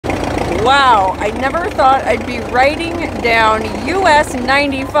Wow, I never thought I'd be riding down US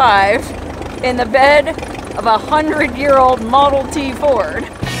 95 in the bed of a 100-year-old Model T Ford.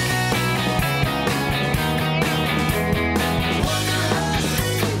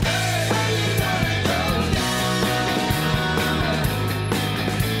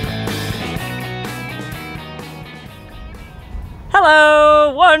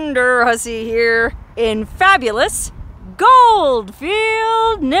 Hello, Wonderhussy here in fabulous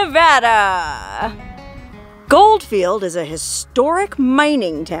Goldfield, Nevada. Goldfield is a historic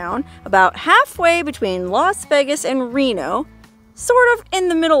mining town about halfway between Las Vegas and Reno, sort of in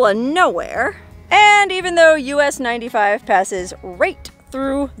the middle of nowhere. And even though US 95 passes right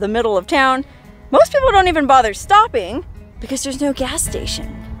through the middle of town, most people don't even bother stopping because there's no gas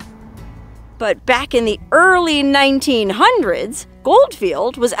station. But back in the early 1900s,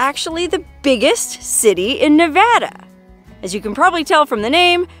 Goldfield was actually the biggest city in Nevada. As you can probably tell from the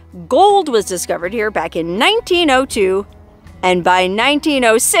name, gold was discovered here back in 1902, and by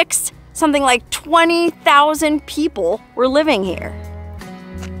 1906, something like 20,000 people were living here.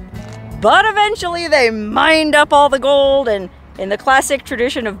 But eventually they mined up all the gold, and in the classic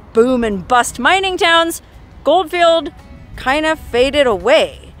tradition of boom and bust mining towns, Goldfield kind of faded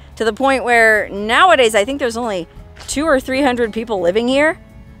away. To the point where nowadays I think there's only 200 or 300 people living here.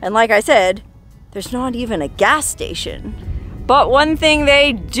 And like I said, there's not even a gas station. But one thing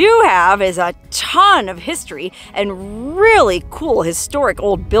they do have is a ton of history and really cool historic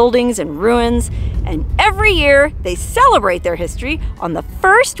old buildings and ruins. And every year they celebrate their history on the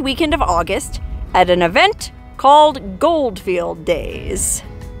first weekend of August at an event called Goldfield Days.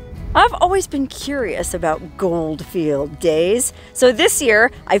 I've always been curious about Goldfield Days, so this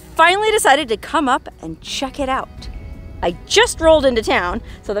year I finally decided to come up and check it out. I just rolled into town,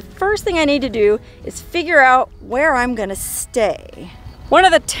 so the first thing I need to do is figure out where I'm gonna stay. One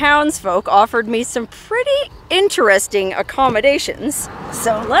of the townsfolk offered me some pretty interesting accommodations,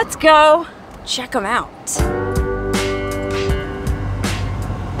 so let's go check them out.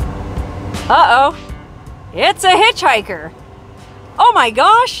 Uh-oh, it's a hitchhiker. Oh my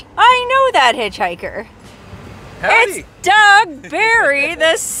gosh, I know that hitchhiker. Howdy. It's Doug Barry,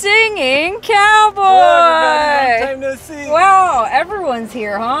 the singing cowboy. Hello, everybody. Long time no see. Wow, everyone's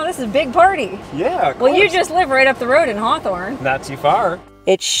here, huh? This is a big party. Yeah, of Well, you course. just live right up the road in Hawthorne. Not too far.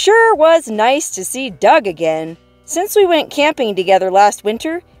 It sure was nice to see Doug again. Since we went camping together last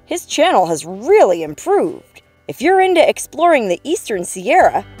winter, his channel has really improved. If you're into exploring the Eastern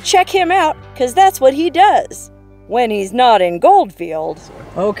Sierra, check him out, because that's what he does when he's not in Goldfield.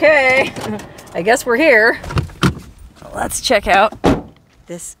 Okay, I guess we're here. Let's check out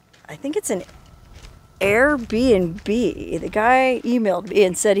this. I think it's an Airbnb. The guy emailed me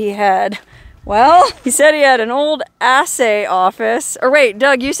and said he had, well, he said he had an old assay office. Or wait,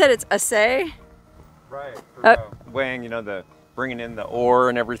 Doug, you said it's assay? Right, for weighing, you know, the bringing in the ore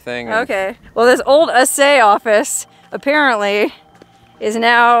and everything. And okay, well, this old assay office apparently is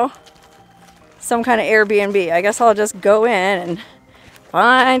now some kind of Airbnb. I guess I'll just go in and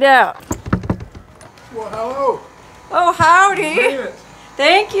find out. Well, hello. Oh, howdy. You made it.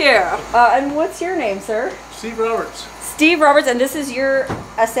 Thank you. And what's your name, sir? Steve Roberts. Steve Roberts, and this is your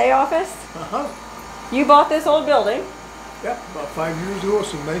assay office? Uh-huh. You bought this old building? Yep, about 5 years ago.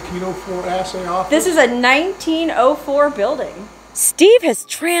 It's a 1904 assay office. This is a 1904 building. Steve has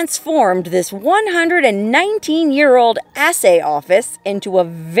transformed this 119-year-old assay office into a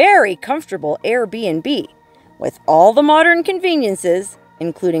very comfortable Airbnb with all the modern conveniences,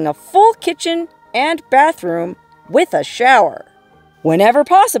 including a full kitchen and bathroom with a shower. Whenever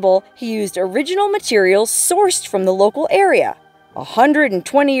possible, he used original materials sourced from the local area.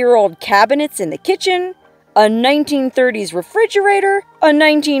 120-year-old cabinets in the kitchen, a 1930s refrigerator, a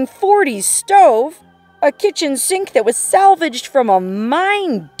 1940s stove, a kitchen sink that was salvaged from a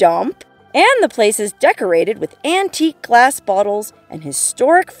mine dump, and the place is decorated with antique glass bottles and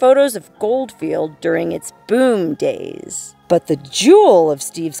historic photos of Goldfield during its boom days. But the jewel of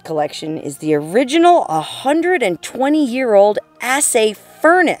Steve's collection is the original 120-year-old assay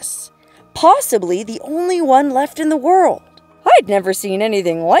furnace, possibly the only one left in the world. I'd never seen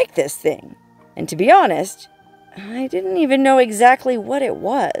anything like this thing, and to be honest, I didn't even know exactly what it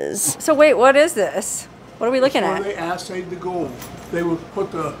was. So wait, what is this? What are we looking at? They assayed the gold. They would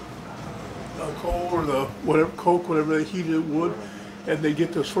put the coal or the whatever coke, whatever they heated it wood, and they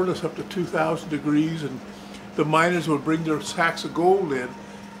get this furnace up to 2,000 degrees, and the miners would bring their sacks of gold in,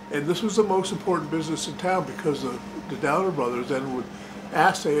 and this was the most important business in town because the Downer brothers then would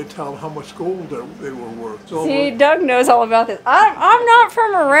assay and tell them how much gold they were worth. So see, Doug knows all about this. I'm not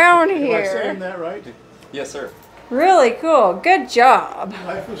from around am I here. saying that right? Yes, sir. Really cool. Good job.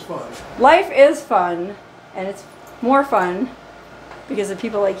 Life was fun. Life is fun, and it's more fun because of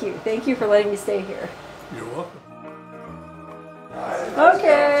people like you. Thank you for letting me stay here. You're welcome.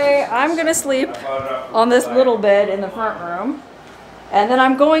 Okay, I'm gonna sleep on this little bed in the front room, and then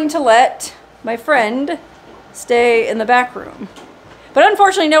I'm going to let my friend stay in the back room. But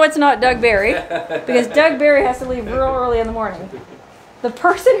unfortunately, no, it's not Doug Barry, because Doug Barry has to leave real early in the morning. The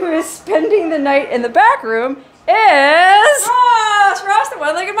person who is spending the night in the back room is Ross! Ross, the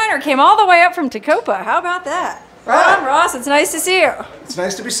one-legged miner, came all the way up from Tacopa. How about that? Right on, Ross. It's nice to see you. It's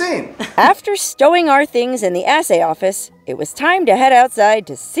nice to be seen. After stowing our things in the assay office, it was time to head outside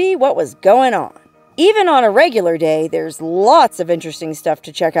to see what was going on. Even on a regular day, there's lots of interesting stuff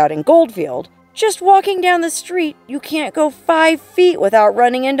to check out in Goldfield. Just walking down the street, you can't go 5 feet without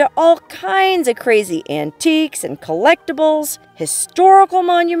running into all kinds of crazy antiques and collectibles, historical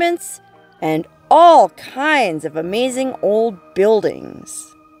monuments, and all kinds of amazing old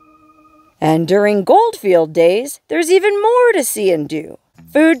buildings. And during Goldfield days, there's even more to see and do.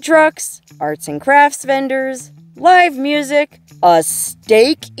 Food trucks, arts and crafts vendors, live music, a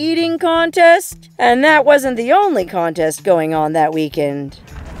steak eating contest, and that wasn't the only contest going on that weekend.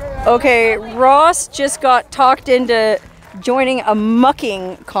 Okay, Ross just got talked into joining a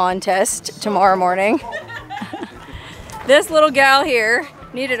mucking contest tomorrow morning. This little gal here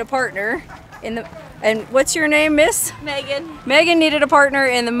needed a partner in the... And what's your name, miss? Megan. Megan needed a partner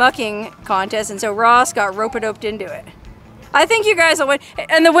in the mucking contest, and so Ross got rope-a-doped into it. I think you guys will win.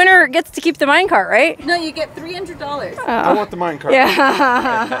 And the winner gets to keep the minecart, right? No, you get $300. I want the minecart.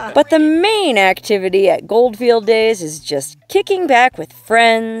 Yeah. But the main activity at Goldfield Days is just kicking back with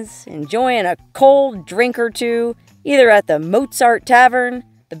friends, enjoying a cold drink or two, either at the Mozart Tavern,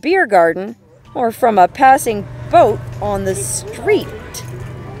 the beer garden, or from a passing boat on the street.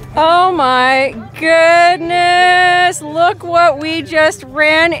 Oh my goodness! Look what we just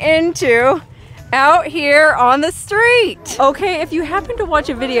ran into out here on the street. Okay, if you happen to watch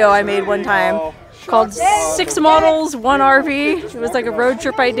a video I made one time called 6 Models, 1 RV. It was like a road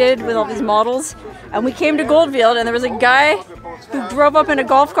trip I did with all these models. And we came to Goldfield and there was a guy who drove up in a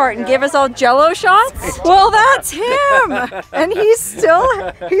golf cart and gave us all Jello shots. Well, that's him. And he's still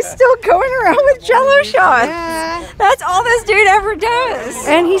going around with Jello shots. That's all this dude ever does.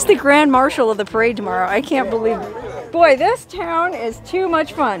 And he's the grand marshal of the parade tomorrow. I can't believe it. Boy, this town is too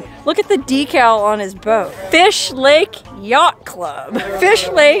much fun. Look at the decal on his boat. Fish Lake Yacht Club. Fish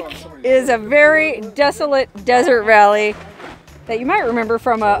Lake is a very desolate desert valley that you might remember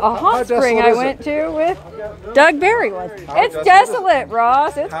from a hot spring I went to with Doug Barry once. It's desolate,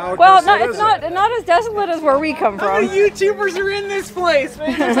 Ross. It's not as desolate as where we come from. How many YouTubers are in this place,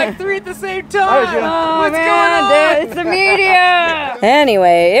 man? There's like 3 at the same time. What's going on? It's the media.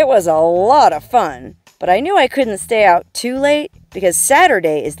 Anyway, it was a lot of fun, but I knew I couldn't stay out too late because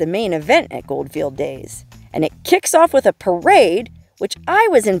Saturday is the main event at Goldfield Days, and it kicks off with a parade which I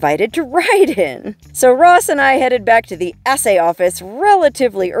was invited to ride in. So Ross and I headed back to the assay office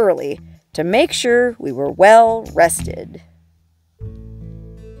relatively early to make sure we were well rested.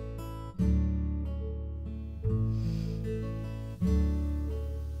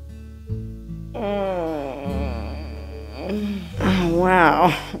 Oh, wow.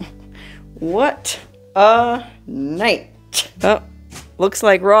 What a night. Oh. Looks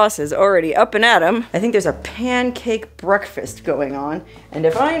like Ross is already up and at 'em. I think there's a pancake breakfast going on. And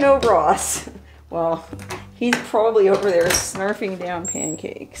if I know Ross, well, he's probably over there snarfing down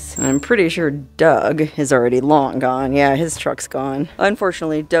pancakes. I'm pretty sure Doug is already long gone. Yeah, his truck's gone.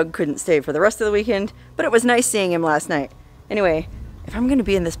 Unfortunately, Doug couldn't stay for the rest of the weekend, but it was nice seeing him last night. Anyway, if I'm gonna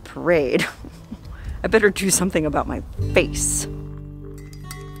be in this parade, I better do something about my face.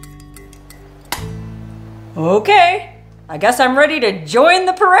 Okay. I guess I'm ready to join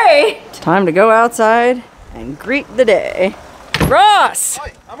the parade. Time to go outside and greet the day. Ross!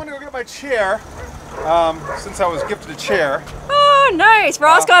 Hi, I'm gonna go get my chair, since I was gifted a chair. Oh, nice.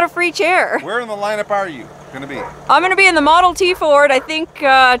 Ross got a free chair. Where in the lineup are you gonna be? I'm gonna be in the Model T Ford, I think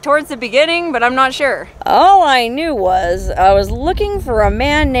towards the beginning, but I'm not sure. All I knew was I was looking for a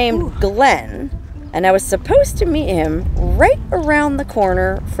man named Glenn, and I was supposed to meet him right around the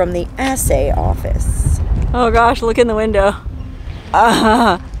corner from the assay office. Oh gosh, look in the window.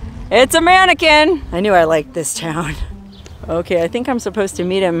 It's a mannequin. I knew I liked this town. Okay, I think I'm supposed to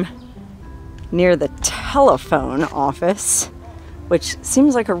meet him near the telephone office, which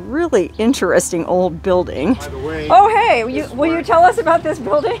seems like a really interesting old building. By the way, oh hey, will you tell us about this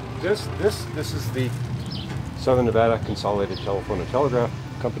building? This is the Southern Nevada Consolidated Telephone and Telegraph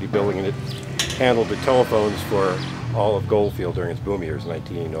Company building, and it handled the telephones for all of Goldfield during its boom years,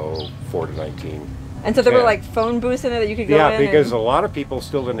 1904 to And so there were like phone booths in there that you could go in? Yeah, because a lot of people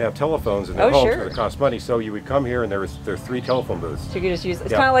still didn't have telephones in their homes sure. because it cost money. So you would come here and there are 3 telephone booths. So you could just use,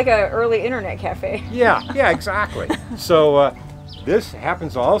 it's kind of like an early internet cafe. Yeah, exactly. So this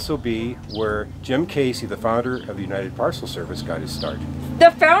happens to also be where Jim Casey, the founder of the United Parcel Service, got his start. The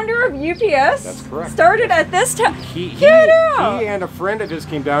founder of UPS? That's correct. Started at this time? He and a friend of his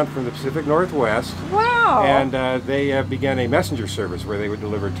came down from the Pacific Northwest. Wow. And they began a messenger service where they would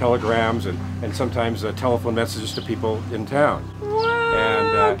deliver telegrams and sometimes telephone messages to people in town. Wow.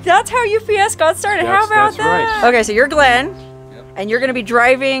 And that's how UPS got started. How about that? Right. Okay, so you're Glenn. Yep. And you're going to be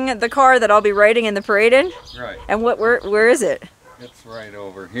driving the car that I'll be riding in the parade in? Right. And where is it? It's right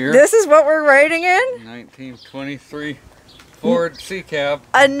over here. This is what we're riding in? 1923 Ford C-Cab.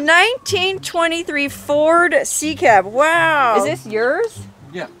 A 1923 Ford C-Cab. Wow. Is this yours?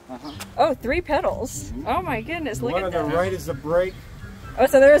 Yeah. Oh, 3 pedals. Oh my goodness, look one at on that. the right is the brake. Oh,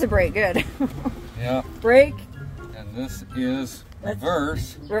 so there is a brake. Good. Yeah. Brake. And this is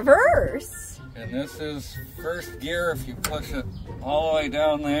reverse. Reverse. And this is first gear if you push it all the way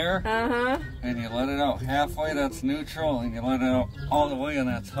down there. Uh-huh. And you let it out halfway, that's neutral. And you let it out all the way, and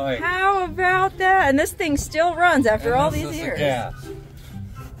that's high. How about that? And this thing still runs after all these years. The gas.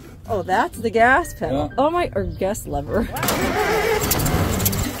 Oh, that's the gas pedal. Yeah. Oh my, or gas lever.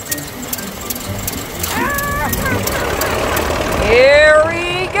 Here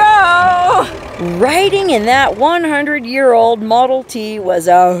we go! Riding in that 100-year-old Model T was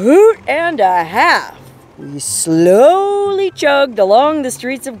a hoot and a half. We slowly chugged along the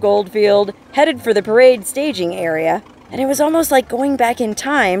streets of Goldfield, headed for the parade staging area, and it was almost like going back in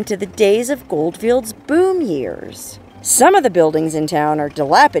time to the days of Goldfield's boom years. Some of the buildings in town are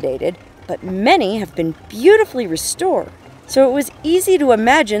dilapidated, but many have been beautifully restored, so it was easy to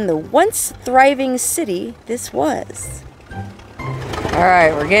imagine the once thriving city this was. All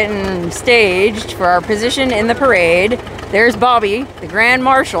right, we're getting staged for our position in the parade. There's Bobby, the Grand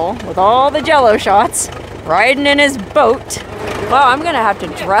Marshal, with all the jello shots, riding in his boat. Wow, I'm gonna have to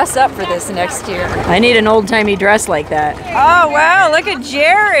dress up for this next year. I need an old-timey dress like that. Oh wow, look at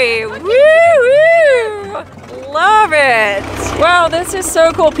Jerry. Woo-woo! Love it. Wow, this is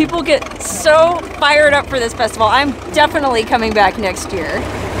so cool. People get so fired up for this festival. I'm definitely coming back next year.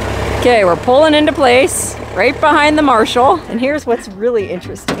 Okay, we're pulling into place right behind the Marshal. And here's what's really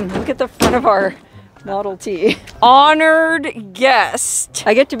interesting. Look at the front of our Model T. Honored guest.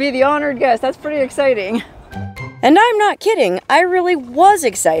 I get to be the honored guest. That's pretty exciting. And I'm not kidding. I really was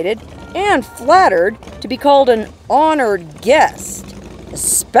excited and flattered to be called an honored guest,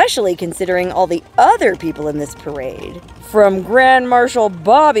 especially considering all the other people in this parade. From Grand Marshal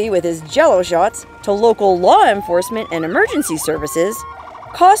Bobby with his jello shots to local law enforcement and emergency services,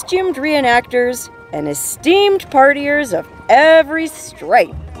 costumed reenactors, and esteemed partiers of every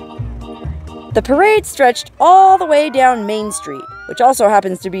stripe. The parade stretched all the way down Main Street, which also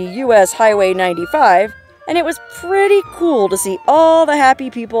happens to be US Highway 95, and it was pretty cool to see all the happy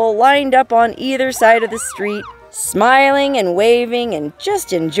people lined up on either side of the street, smiling and waving and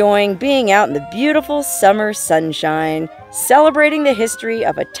just enjoying being out in the beautiful summer sunshine, celebrating the history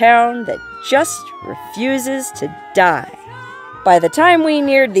of a town that just refuses to die. By the time we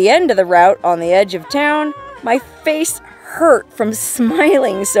neared the end of the route on the edge of town, my face hurt from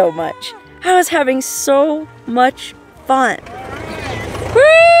smiling so much. I was having so much fun.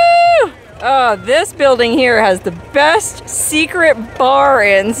 Woo! Oh, this building here has the best secret bar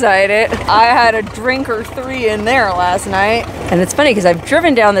inside it. I had a drink or 3 in there last night. And it's funny because I've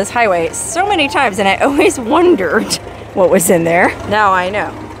driven down this highway so many times and I always wondered what was in there. Now I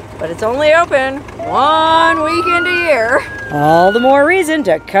know. But it's only open 1 weekend a year. All the more reason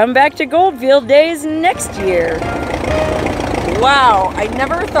to come back to Goldfield days next year. Wow, I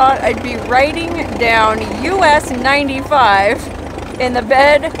never thought I'd be riding down US 95 in the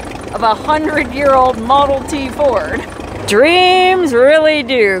bed of a 100-year-old Model T Ford. Dreams really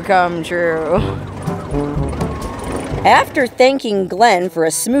do come true. After thanking Glenn for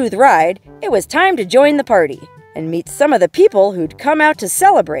a smooth ride, it was time to join the party and meet some of the people who'd come out to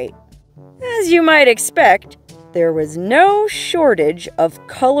celebrate. As you might expect, there was no shortage of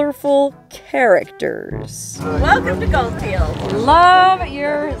colorful characters. Welcome to Goldfield. Love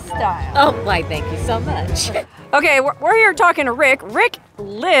your style. Oh, why, thank you so much. Okay, we're here talking to Rick. Rick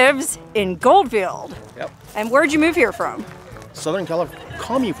lives in Goldfield. Yep. And where'd you move here from? Southern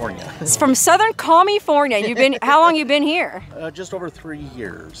California. It's from Southern California. You've been, how long you been here? Just over 3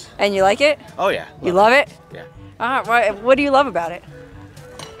 years. And you like it? Oh yeah. You love it? Yeah. What do you love about it?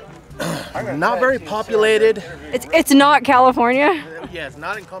 Not very populated. It's not California? Yeah, it's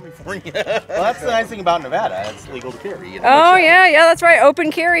not in California. Well, that's the nice thing about Nevada. It's legal to carry. You know? Oh yeah, that's right.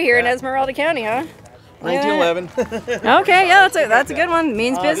 Open carry here in Esmeralda County, huh? 1911. Okay, yeah, that's a good one.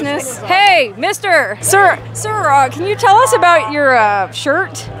 Means business. Hey, Mister, Sir, can you tell us about your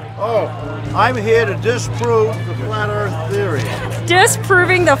shirt? Oh, I'm here to disprove the flat earth theory.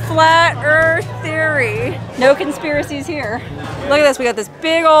 Disproving the flat earth theory. No conspiracies here. Look at this, we got this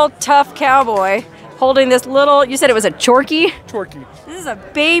big old tough cowboy holding this little, you said it was a Chorky? Quirky. This is a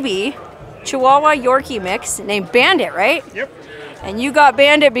baby Chihuahua Yorkie mix named Bandit, right? Yep. And you got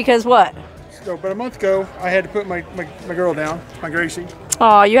Bandit because what? So about a month ago, I had to put my girl down, my Gracie.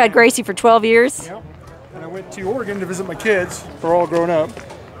 Oh, you had Gracie for 12 years? Yep. And I went to Oregon to visit my kids. They're all grown up.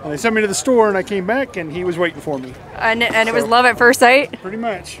 And they sent me to the store, and I came back, and he was waiting for me. And it was love at first sight? Pretty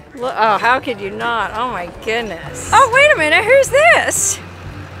much. Oh, how could you not? Oh my goodness. Oh, wait a minute, who's this?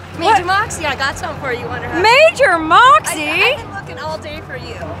 Major Moxie, I got some for you, Wonderhussy. Major Moxie? I've been looking all day for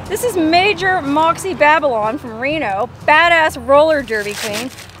you. This is Major Moxie Babylon from Reno, badass roller derby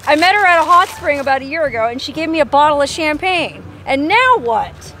queen. I met her at a hot spring about a year ago, and she gave me a bottle of champagne. And now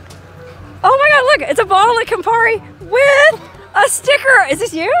what? Oh my God, look, it's a bottle of Campari with a sticker. Is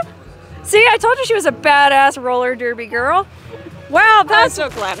this you? See, I told you she was a badass roller derby girl. Wow, that's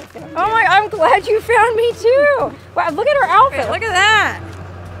I'm so glad I found you. Oh my, I'm glad you found me too. Wow, look at her outfit, look at that.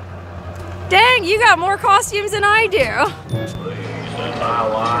 Dang, you got more costumes than I do.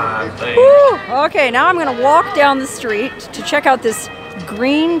 Whew. Okay, now I'm gonna walk down the street to check out this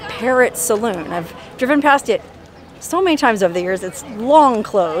Green Parrot Saloon. I've driven past it so many times over the years, it's long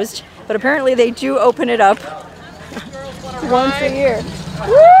closed, but apparently they do open it up once a year.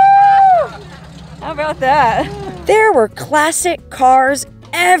 Woo! How about that? There were classic cars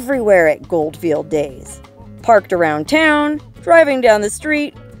everywhere at Goldfield days. Parked around town, driving down the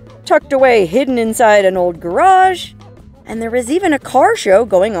street, tucked away hidden inside an old garage, and there was even a car show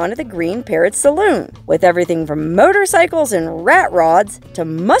going on at the Green Parrot Saloon, with everything from motorcycles and rat rods to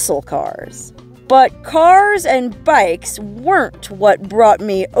muscle cars. But cars and bikes weren't what brought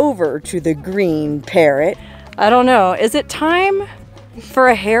me over to the Green Parrot. I don't know, is it time for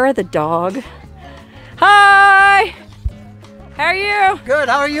a hair of the dog? Hi! How are you? Good,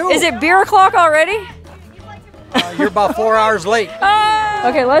 how are you? Is it beer o'clock already? You're about 4 hours late.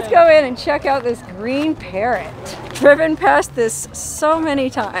 Okay, let's go in and check out this Green Parrot. Driven past this so many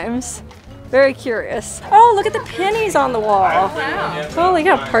times. Very curious. Oh, look at the pennies on the wall. Wow. Holy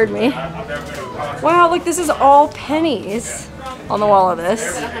cow, pardon me. Wow, look, this is all pennies on the wall of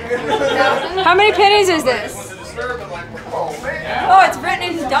this. How many pennies is this? Oh, it's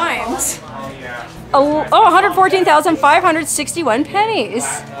written in dimes. Oh, 114,561 pennies.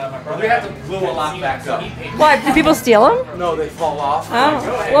 We have to glue a lot back up. Why, do people steal them? No, they fall off. Oh,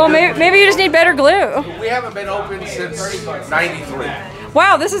 well, maybe you just need better glue. We haven't been open since '93.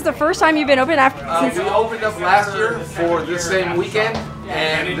 Wow, this is the first time you've been open after. We opened up last year for this same weekend,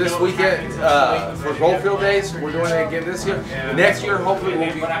 and this weekend for Goldfield Days, we're doing it again this year. Next year, hopefully,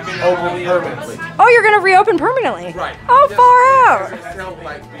 we'll be open permanently. Oh, you're going to reopen permanently? Right. Oh, far out. Just felt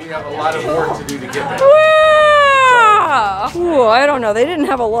like we have a lot of work to do to get there. Wow! Ooh, I don't know. They didn't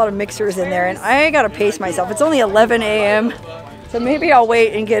have a lot of mixers in there, and I got to pace myself. It's only 11 a.m., so maybe I'll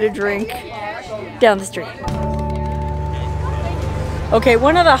wait and get a drink down the street. Okay,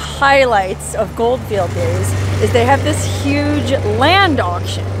 one of the highlights of Goldfield Days is they have this huge land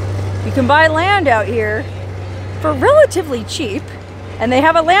auction. You can buy land out here for relatively cheap, and they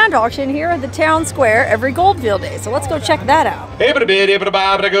have a land auction here at the town square every Goldfield Day. So let's go check that out. Able to bid, able to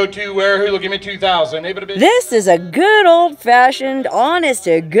buy, able to go to where, who'll give me 2,000. Able to bid. This is a good old-fashioned,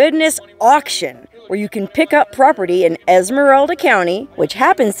 honest-to-goodness auction, where you can pick up property in Esmeralda County, which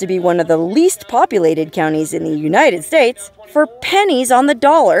happens to be one of the least populated counties in the United States, for pennies on the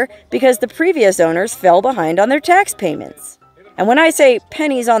dollar because the previous owners fell behind on their tax payments. And when I say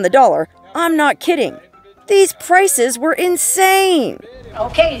pennies on the dollar, I'm not kidding. These prices were insane.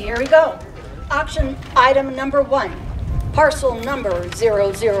 Okay, here we go. Auction item number 1, parcel number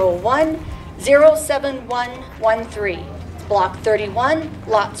 001-07113, block 31,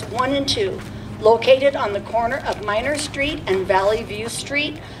 lots 1 and 2. Located on the corner of Minor Street and Valley View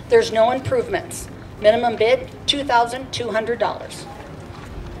Street. There's no improvements. Minimum bid, $2,200.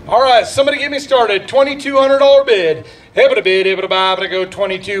 All right, somebody get me started. $2,200 bid. Able to bid, able to buy, able to go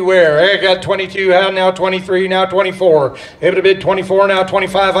 22 where? I got 22, now 23, now 24. Able to bid 24, now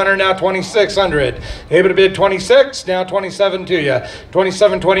 2,500, now 2,600. Able to bid 26, now 27 to you.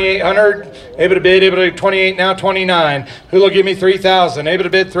 27, 2,800. Able to bid, able to 28, now 29. Who'll give me 3,000? Able to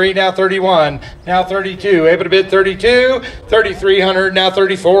bid 3, now 31, now 32. Able to bid 32, 3,300, now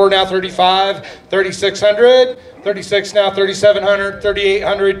 34, now 35, 3,600. 36 now, 3,700,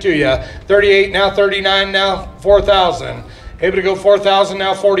 3,800 to you. 38 now, 39 now, 4,000. Able to go 4,000,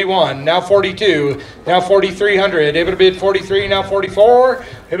 now 41, now 42, now 4,300. Able to bid 43, now 44.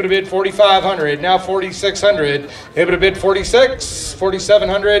 Able to bid 4,500, now 4,600. Able to bid 46,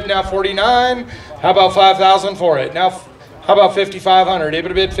 4,700, now 49. How about 5,000 for it? Now, how about 5,500? Able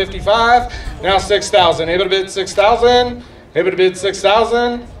to bid 55, now 6,000. Able to bid 6,000. Able to bid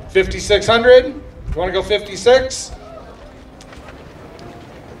 6,000, 5,600. You want to go 56?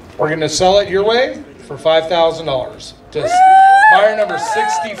 We're going to sell it your way for $5,000. Just buyer number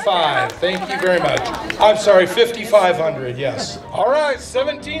 65. Thank you very much. I'm sorry, 5,500. Yes. All right,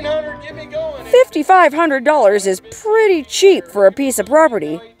 1,700. Get me going. $5,500 is pretty cheap for a piece of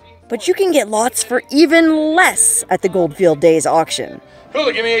property, but you can get lots for even less at the Goldfield Days auction.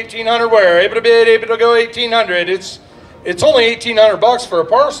 Hula, give me 1,800 where? Able to bid, able to go 1,800. It's only 1,800 bucks for a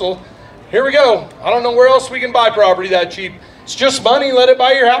parcel. Here we go. I don't know where else we can buy property that cheap. It's just money. Let it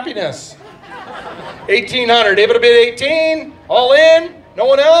buy your happiness. 1,800. Able to bid 18. All in. No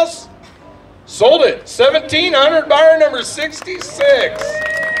one else. Sold it. 1,700. Buyer number 66.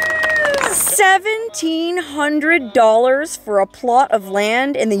 $1,700 for a plot of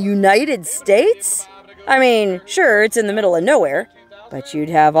land in the United States? I mean, sure, it's in the middle of nowhere, but you'd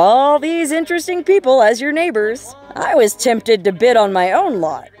have all these interesting people as your neighbors. I was tempted to bid on my own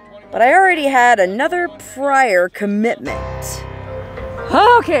lot, but I already had another prior commitment.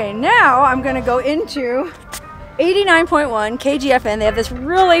 Okay, now I'm gonna go into 89.1 KGFN. They have this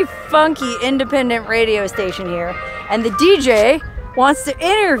really funky independent radio station here, and the DJ wants to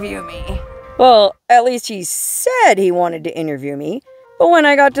interview me. Well, at least he said he wanted to interview me, but when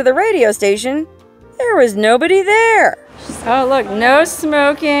I got to the radio station, there was nobody there. Oh look, no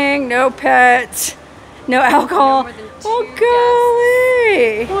smoking, no pets, no alcohol. Oh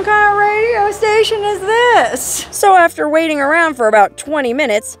golly, what kind of radio station is this? So after waiting around for about 20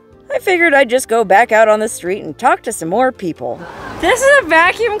 minutes, I figured I'd just go back out on the street and talk to some more people. This is a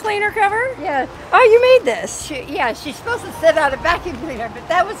vacuum cleaner cover? Yeah. Oh, you made this? Yeah, she's supposed to sit on a vacuum cleaner, but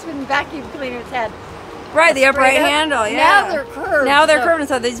that was when vacuum cleaners had right, the upright handle, yeah. Now they're curved. Now they're curved,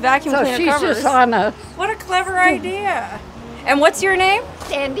 so these vacuum cleaner she's covers. Just on a... What a clever idea. And what's your name?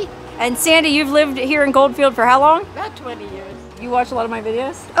 Sandy. And Sandy, you've lived here in Goldfield for how long? About 20 years. You watch a lot of my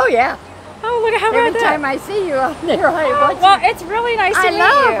videos? Oh, yeah. Oh, look at how Every time I see you on there, I watch well, it's really nice to meet you.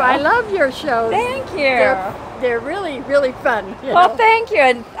 I love your shows. Thank you. They're really, really fun. Well, thank you.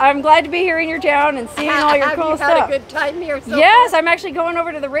 And I'm glad to be here in your town and seeing all your cool stuff. Have you had a good time here so Yes, far? I'm actually going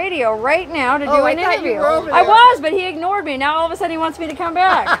over to the radio right now to do an interview. You were over there. I was, but he ignored me. Now all of a sudden he wants me to come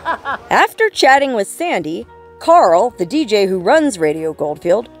back. After chatting with Sandy, Carl, the DJ who runs Radio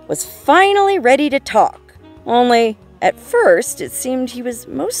Goldfield, was finally ready to talk. Only, at first, it seemed he was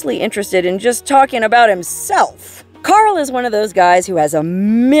mostly interested in just talking about himself. Carl is one of those guys who has a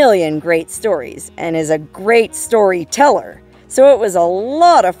million great stories and is a great storyteller, so it was a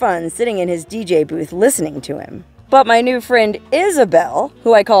lot of fun sitting in his DJ booth listening to him. But my new friend Isabel,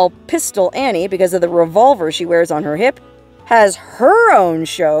 who I call Pistol Annie because of the revolver she wears on her hip, has her own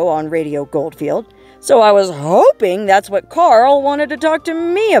show on Radio Goldfield, so I was hoping that's what Carl wanted to talk to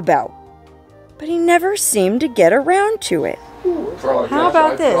me about. But he never seemed to get around to it. How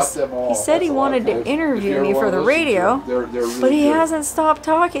about this? He said he wanted to interview me for the radio, but he hasn't stopped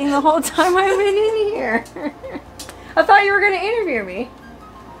talking the whole time I've been in here. I thought you were going to interview me.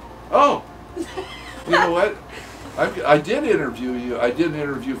 Oh, you know what? I did interview you. I didn't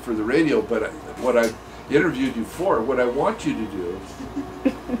interview for the radio, but what I interviewed you for, what I want you to do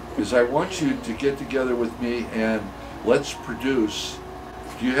is I want you to get together with me and let's produce.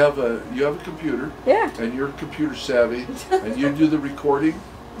 You have a computer. Yeah. And you're computer savvy, and you do the recording.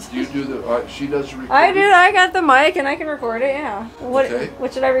 You do the. She does the recording. I do. I got the mic, and I can record it. Yeah. What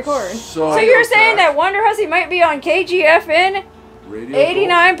should I record? So you're saying that Wonderhussy might be on KGFN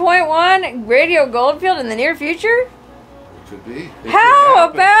 89.1 Radio Goldfield in the near future? It could be. How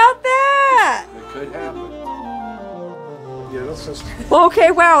about that? It could happen. Yeah, that's just...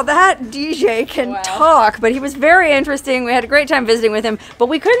 Okay, wow, that DJ can talk, but he was very interesting. We had a great time visiting with him, but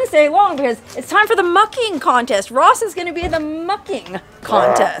we couldn't stay long because it's time for the mucking contest. Ross is going to be in the mucking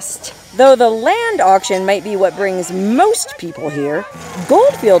contest. Though the land auction might be what brings most people here,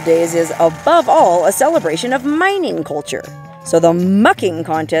 Goldfield Days is above all a celebration of mining culture. So the mucking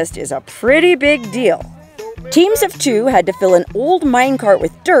contest is a pretty big deal. Teams of 2 had to fill an old minecart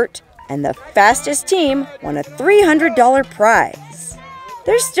with dirt, and the fastest team won a $300 prize.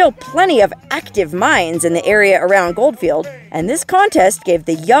 There's still plenty of active mines in the area around Goldfield, and this contest gave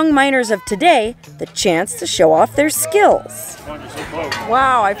the young miners of today the chance to show off their skills.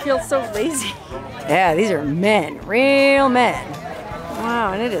 Wow, I feel so lazy. Yeah, these are men, real men.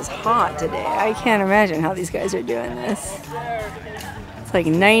 Wow, and it is hot today. I can't imagine how these guys are doing this. It's like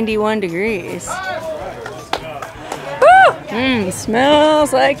 91 degrees. Woo!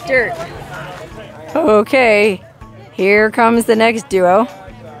 Smells like dirt. Okay, here comes the next duo.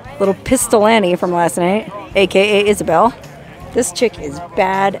 Little Pistol Annie from last night, aka Isabel. This chick is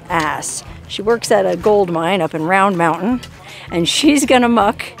badass. She works at a gold mine up in Round Mountain, and she's gonna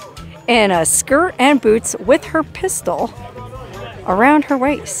muck in a skirt and boots with her pistol around her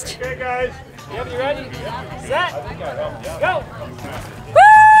waist. Okay, guys. You ready? Set. Go.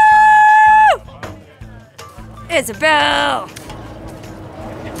 Woo! Isabel!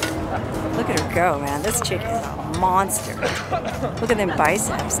 Look at her go, man. This chick is a monster. Look at them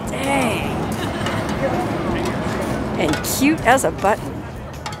biceps. Dang. And cute as a button.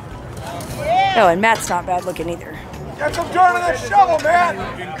 Oh, and Matt's not bad looking either. Get some dirt on that shovel,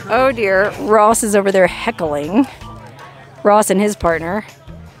 man. Oh dear, Ross is over there heckling. Ross and his partner,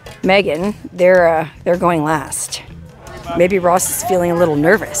 Megan, they're going last. Maybe Ross is feeling a little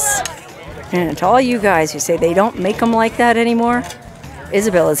nervous. And to all you guys who say they don't make them like that anymore,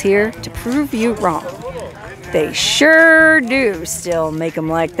 Isabel is here to prove you wrong. They sure do still make them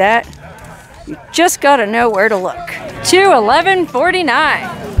like that. You just gotta know where to look. 2:11:49.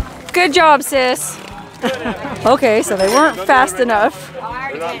 Good job, sis. Okay, so they weren't fast enough.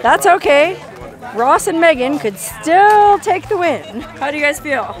 That's okay. Ross and Megan could still take the win. How do you guys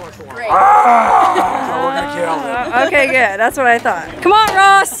feel? Great. We're gonna kill. Okay, good. That's what I thought. Come on,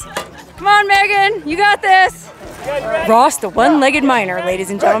 Ross. Come on, Megan. You got this. Ross, the one-legged miner, ladies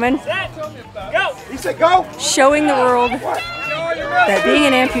and gentlemen. Go. He said go. Showing the world that being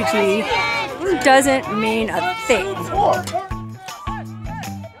an amputee doesn't mean a thing.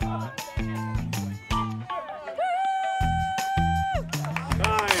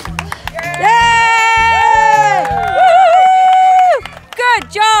 Yay! Woo!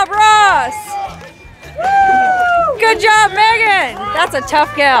 Good job, Ross. Good job, Megan. That's a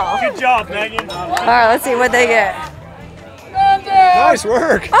tough gal. Good job, Megan. All right, let's see what they get. Nice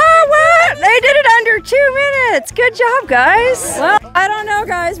work. Oh, what? They did it under 2 minutes. Good job, guys. Well, I don't know,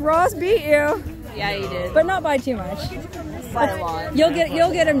 guys. Ross beat you. Yeah, you did. But not by too much. By a lot. You'll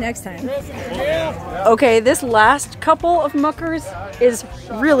get him next time. Okay, this last couple of muckers is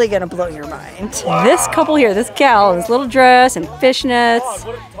really gonna blow your mind. This couple here, this gal in this little dress and fishnets,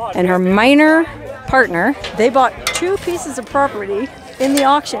 and her miner partner, they bought 2 pieces of property in the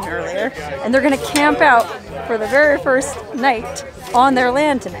auction earlier, and they're gonna camp out for the very first night on their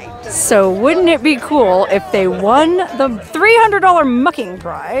land tonight. So wouldn't it be cool if they won the $300 mucking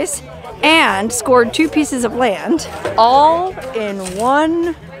prize and scored 2 pieces of land all in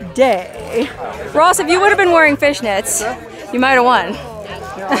one day? Ross, if you would have been wearing fishnets, you might have won.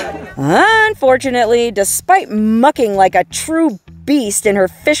 Unfortunately, despite mucking like a true beast in her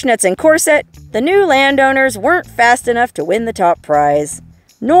fishnets and corset, the new landowners weren't fast enough to win the top prize.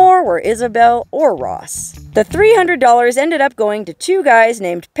 Nor were Isabel or Ross. The $300 ended up going to 2 guys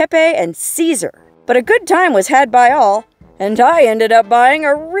named Pepe and Caesar. But a good time was had by all, and I ended up buying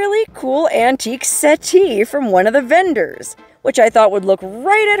a really cool antique settee from one of the vendors, which I thought would look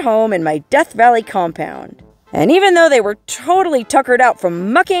right at home in my Death Valley compound. And even though they were totally tuckered out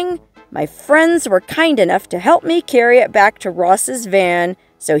from mucking, my friends were kind enough to help me carry it back to Ross's van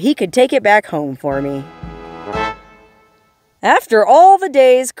so he could take it back home for me. After all the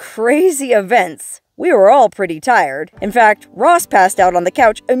day's crazy events, we were all pretty tired. In fact, Ross passed out on the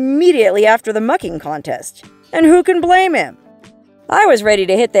couch immediately after the mucking contest. And who can blame him? I was ready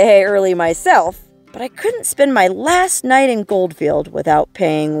to hit the hay early myself, but I couldn't spend my last night in Goldfield without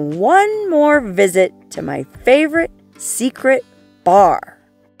paying one more visit to my favorite secret bar.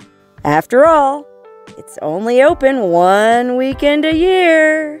 After all, it's only open 1 weekend a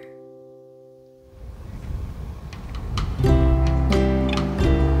year.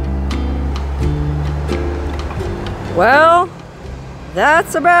 Well,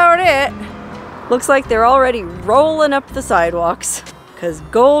 that's about it. Looks like they're already rolling up the sidewalks, because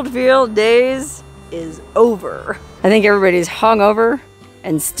Goldfield days is over. I think everybody's hungover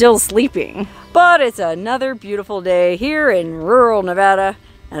and still sleeping. But it's another beautiful day here in rural Nevada,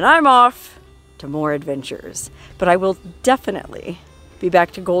 and I'm off to more adventures. But I will definitely be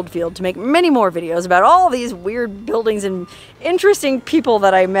back to Goldfield to make many more videos about all these weird buildings and interesting people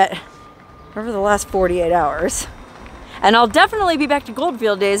that I met over the last 48 hours. And I'll definitely be back to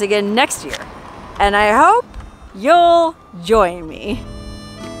Goldfield days again next year. And I hope you'll join me.